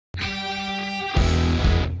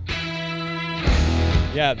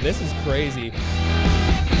Yeah, this is crazy.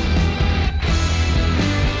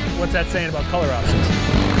 What's that saying about color options?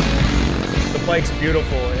 The bike's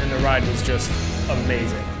beautiful and the ride was just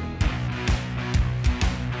amazing.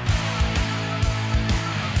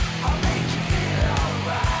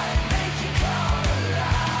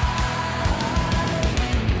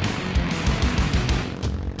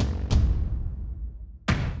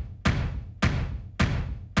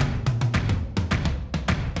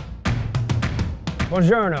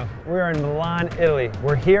 Buongiorno, we are in Milan, Italy.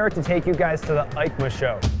 We're here to take you guys to the EICMA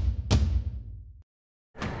show.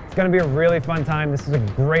 It's gonna be a really fun time. This is a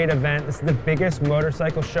great event. This is the biggest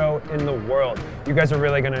motorcycle show in the world. You guys are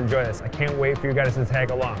really gonna enjoy this. I can't wait for you guys to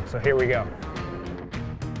tag along, so here we go.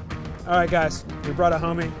 All right guys, we brought a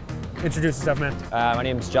homie. Introduce yourself, man. My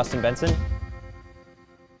name is Justin Benson.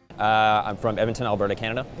 I'm from Edmonton, Alberta,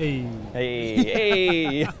 Canada. Hey.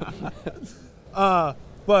 Hey, hey.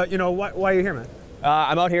 But you know, why are you here, man?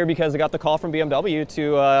 I'm out here because I got the call from BMW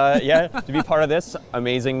to to be part of this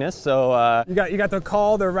amazingness. So you got the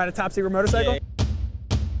call to ride a top secret motorcycle?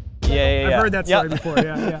 Yeah. I've heard that story before.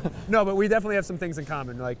 Yeah. No, but we definitely have some things in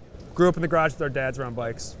common. Like, grew up in the garage with our dads around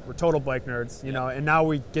bikes. We're total bike nerds, you know, and now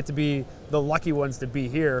we get to be the lucky ones to be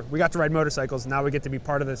here. We got to ride motorcycles, now we get to be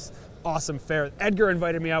part of this awesome fair. Edgar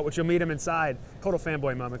invited me out, which you'll meet him inside. Total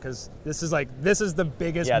fanboy moment, because this is the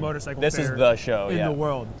biggest motorcycle this fair is the show in the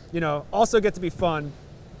world. You know, also get to be fun,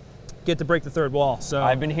 get to break the third wall. So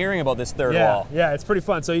I've been hearing about this third wall. Yeah, it's pretty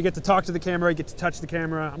fun. So you get to talk to the camera, you get to touch the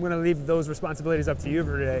camera. I'm gonna leave those responsibilities up to you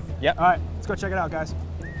for today. Yep. All right, let's go check it out, guys.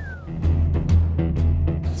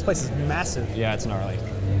 This place is massive. Yeah, it's gnarly.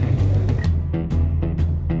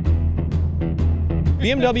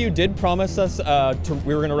 BMW did promise us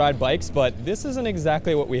we were going to ride bikes, but this isn't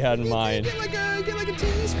exactly what we had in mind. Get like a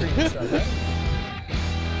TV screen and stuff, right?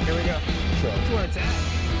 Here we go. Sure. That's where it's at.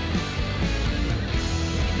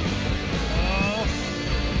 Oh.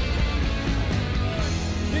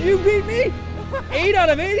 Did you beat me? 8 out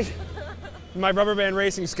of 8? My rubber band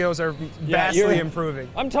racing skills are vastly improving.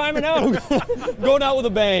 I'm timing out. I'm going out with a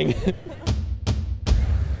bang.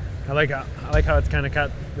 I like how it's kind of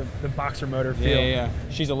got the boxer motor feel. Yeah.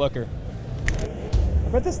 She's a looker. I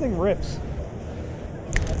bet this thing rips.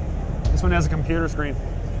 This one has a computer screen.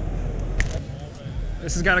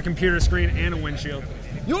 This has got a computer screen and a windshield.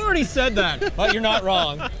 You already said that, but you're not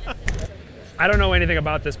wrong. I don't know anything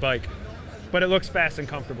about this bike, but it looks fast and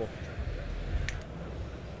comfortable.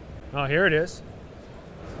 Oh, here it is.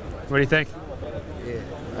 What do you think? Yeah,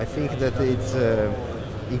 I think that it's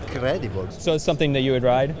incredible. So it's something that you would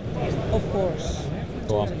ride? Of course.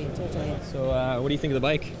 Cool. Totally. So what do you think of the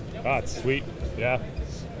bike? Oh, it's sweet. Yeah,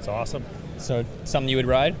 it's awesome. So something you would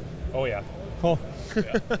ride? Oh yeah. Cool.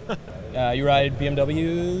 Yeah. You ride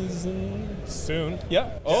BMWs? Soon.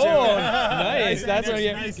 Yeah. Oh, nice. That's what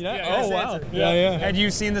you. Nice. Yeah. Yeah, Oh, nice wow. answer. Yeah. Had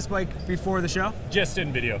you seen this bike before the show? Just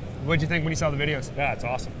in video. What'd you think when you saw the videos? Yeah, it's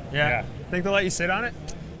awesome. Yeah. Think they'll let you sit on it?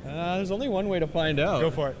 There's only one way to find out.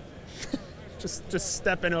 Go for it. just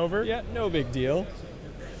stepping over. Yeah, no big deal.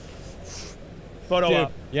 Photo Dude,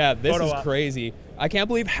 op. yeah, this Photo is op. crazy. I can't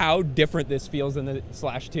believe how different this feels than the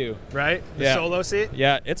Slash 2. Right? The Yeah. solo seat?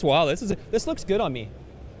 Yeah, it's wild. This looks good on me.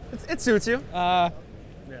 It suits you.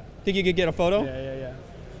 Think you could get a photo? Yeah.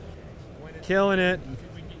 Killing it.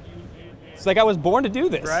 It's like I was born to do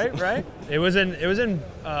this. Right? It was in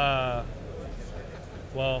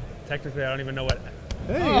well, technically I don't even know what.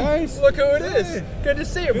 Hey guys! Look who it is. Good to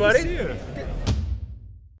see you, buddy.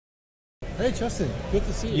 Hey Justin, good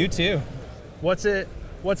to see you. You too. What's it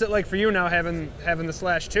like for you now having the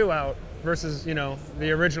Slash 2 out versus, you know,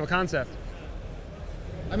 the original concept?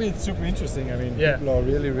 I mean, it's super interesting. I mean, Yeah. people are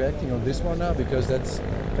really reacting on this one now because that's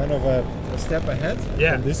kind of a step ahead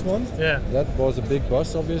from this one. Yeah. That was a big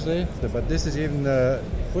bust, obviously, but this is even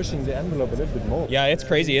pushing the envelope a little bit more. Yeah, it's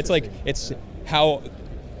crazy. It's like, it's how,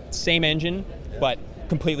 same engine, but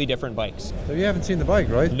completely different bikes. So you haven't seen the bike,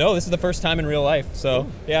 right? No, this is the first time in real life. So,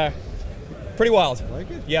 yeah, pretty wild. Like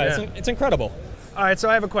it? Yeah, Yeah. It's incredible. All right, so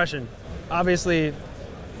I have a question. Obviously,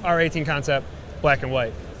 R18 concept, black and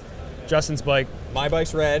white. Justin's bike. My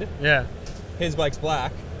bike's red, Yeah. his bike's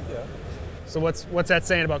black. So what's that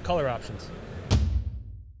saying about color options?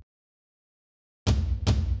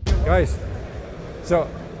 Guys, so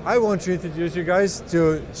I want to introduce you guys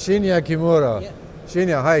to Shinya Kimura. Yeah.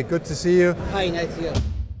 Shinya, hi, good to see you. Hi, nice to see you.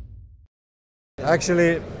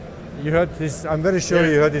 Actually, you heard this, I'm very sure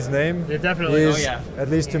you heard his name. Yeah, definitely. He's, at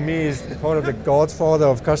least to me, is part of the godfather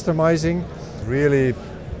of customizing. Really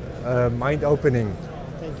mind-opening.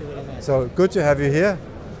 Thank you very much. So good to have you here.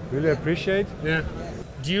 Really appreciate. Yeah.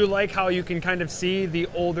 Do you like how you can kind of see the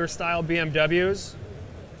older style BMWs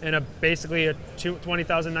in a basically a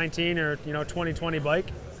 2019 or 2020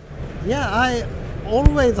 bike? Yeah, I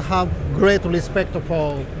always have great respect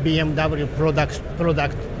for BMW product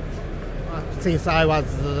since I was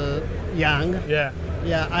young. Yeah.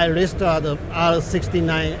 Yeah, I raced the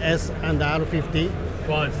R69S and R50.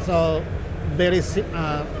 Fun. So very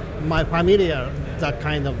my familiar that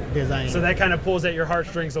kind of design. So that kind of pulls at your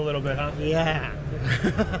heartstrings a little bit, huh? Yeah.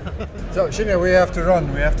 So Shinya, we have to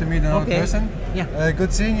run. We have to meet another Okay. person. Yeah.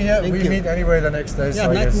 Good seeing you here. Thank we you. meet anyway the next day. Yeah,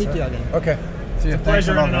 so I nice guess, to meet you again. Okay. See you.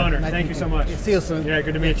 Pleasure and an man. honor. Nice Thank you meet so much. See you soon. Yeah,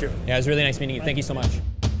 good to meet you. Yeah, it was really nice meeting you. Thank you so much.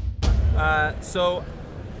 So,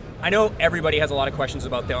 I know everybody has a lot of questions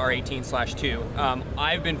about the R18/2.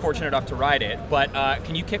 I've been fortunate enough to ride it, but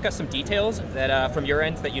can you kick us some details that from your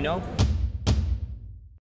end that you know?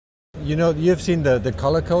 You know, you've seen the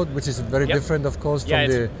color code, which is very Yep. different, of course, Yeah,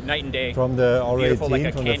 from it's night and day. from the R18, Beautiful, like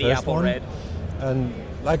a from the candy first apple one. red. And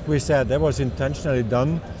like we said, that was intentionally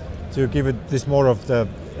done to give it this more of the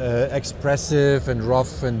expressive and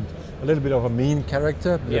rough and a little bit of a mean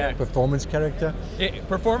character, Yeah. performance character.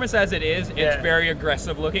 Performance as it is, it's Yeah. very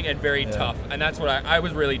aggressive looking and very tough, and that's what I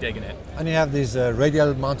was really digging it. And you have these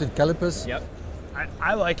radial mounted calipers. Yep.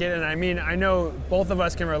 I like it, and I mean, I know both of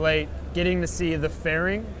us can relate getting to see the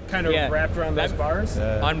fairing kind of Yeah. wrapped around those bars.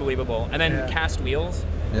 Unbelievable. And then Yeah. cast wheels.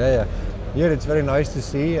 Yeah. It's very nice to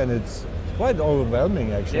see, and it's quite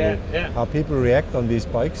overwhelming actually Yeah. how people react on these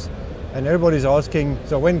bikes. And everybody's asking,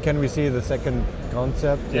 so when can we see the second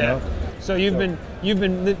concept? You know? So you've been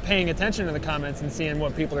paying attention to the comments and seeing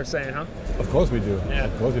what people are saying, huh? Of course we do. Yeah.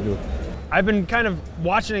 Of course we do. I've been kind of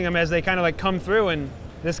watching them as they kind of like come through, and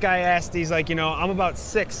this guy asked, he's like, I'm about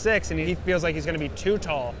 6'6", and he feels like he's going to be too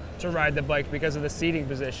tall to ride the bike because of the seating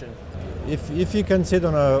position. If you can sit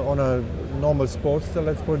on a normal Sportster,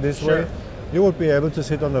 let's put it this Sure. way, you would be able to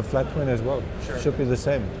sit on a flat twin as well. Sure. Should be the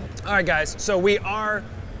same. All right, guys, so we are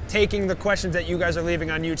taking the questions that you guys are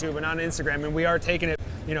leaving on YouTube and on Instagram, and we are taking it,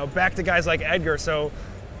 back to guys like Edgar. So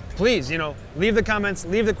please, leave the comments,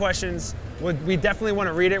 leave the questions. We definitely want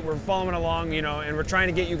to read it. We're following along, and we're trying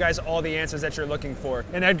to get you guys all the answers that you're looking for.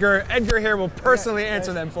 And Edgar here will personally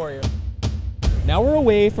answer them for you. Now we're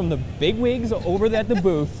away from the big wigs over at the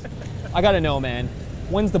booth. I gotta know, man,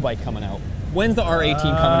 when's the bike coming out? When's the R18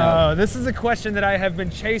 coming out? This is a question that I have been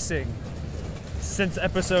chasing since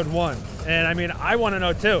episode 1. And I mean, I want to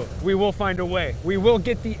know too. We will find a way. We will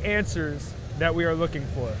get the answers that we are looking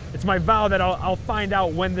for. It's my vow that I'll find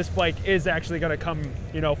out when this bike is actually going to come,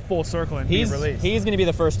 full circle and be released. He's gonna be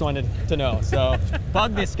the first one to know, so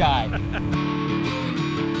bug this guy.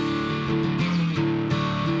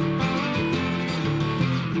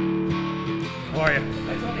 How are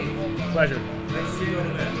you? Pleasure. Nice to see you in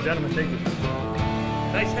a bit. Gentlemen, thank you.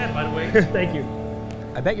 Nice hat, by the way. Thank you.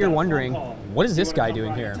 I bet you're wondering, what is this guy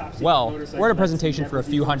doing here? Well, we're at a presentation for a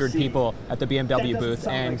few hundred people at the BMW booth,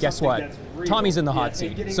 and guess what? Tommy's in the hot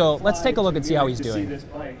seat. So let's take a look and see how he's doing.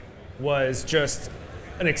 Was just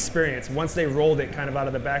an experience. Once they rolled it kind of out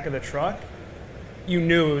of the back of the truck, you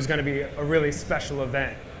knew it was going to be a really special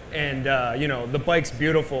event. And, the bike's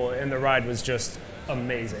beautiful, and the ride was just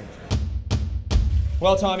amazing.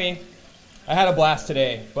 Well, Tommy, I had a blast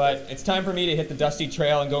today, but it's time for me to hit the dusty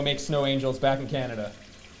trail and go make snow angels back in Canada.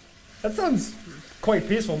 That sounds quite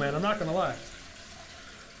peaceful, man. I'm not gonna lie.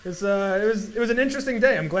 It was an interesting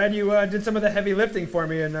day. I'm glad you did some of the heavy lifting for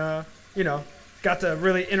me, and got to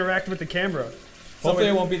really interact with the camera. Hopefully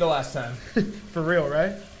it won't be the last time. For real,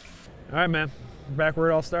 right? All right, man. We're back where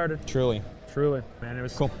it all started. Truly. Truly, man. It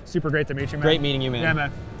was Cool. super great to meet you, man. Great meeting you, man. Yeah,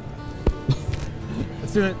 man.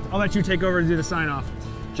 Let's do it. I'll let you take over and do the sign off.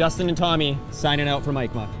 Justin and Tommy signing out from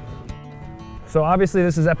EICMA. So obviously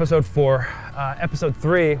this is episode 4. Episode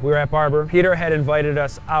 3, we were at Barber. Peter had invited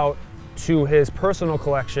us out to his personal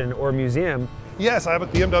collection or museum. Yes, I have a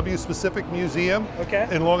BMW specific museum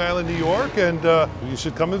in Long Island, New York, and you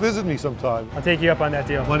should come and visit me sometime. I'll take you up on that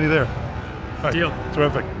deal. Plenty there. All right, Deal.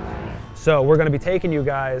 Terrific. So we're going to be taking you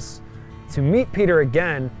guys to meet Peter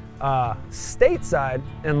again stateside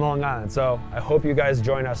in Long Island. So I hope you guys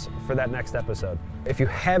join us for that next episode. If you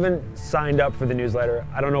haven't signed up for the newsletter,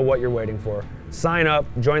 I don't know what you're waiting for. Sign up,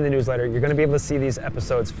 join the newsletter. You're going to be able to see these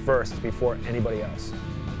episodes first before anybody else.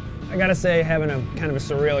 I got to say, having a kind of a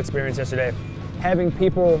surreal experience yesterday, having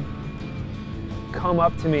people come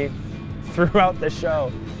up to me throughout the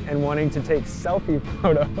show and wanting to take selfie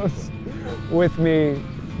photos with me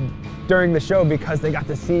during the show because they got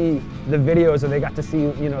to see the videos or they got to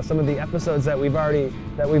see, some of the episodes that we've already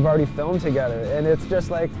filmed together. And it's just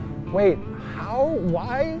like, wait, how,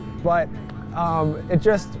 why? But it's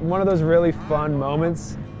just one of those really fun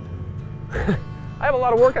moments I have a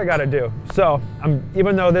lot of work I got to do. So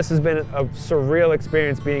even though this has been a surreal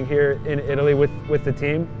experience being here in Italy with the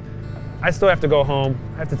team, I still have to go home.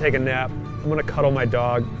 I have to take a nap. I'm going to cuddle my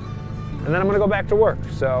dog, and then I'm going to go back to work.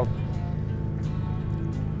 So,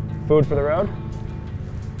 food for the road.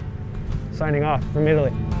 Signing off from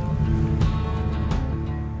Italy.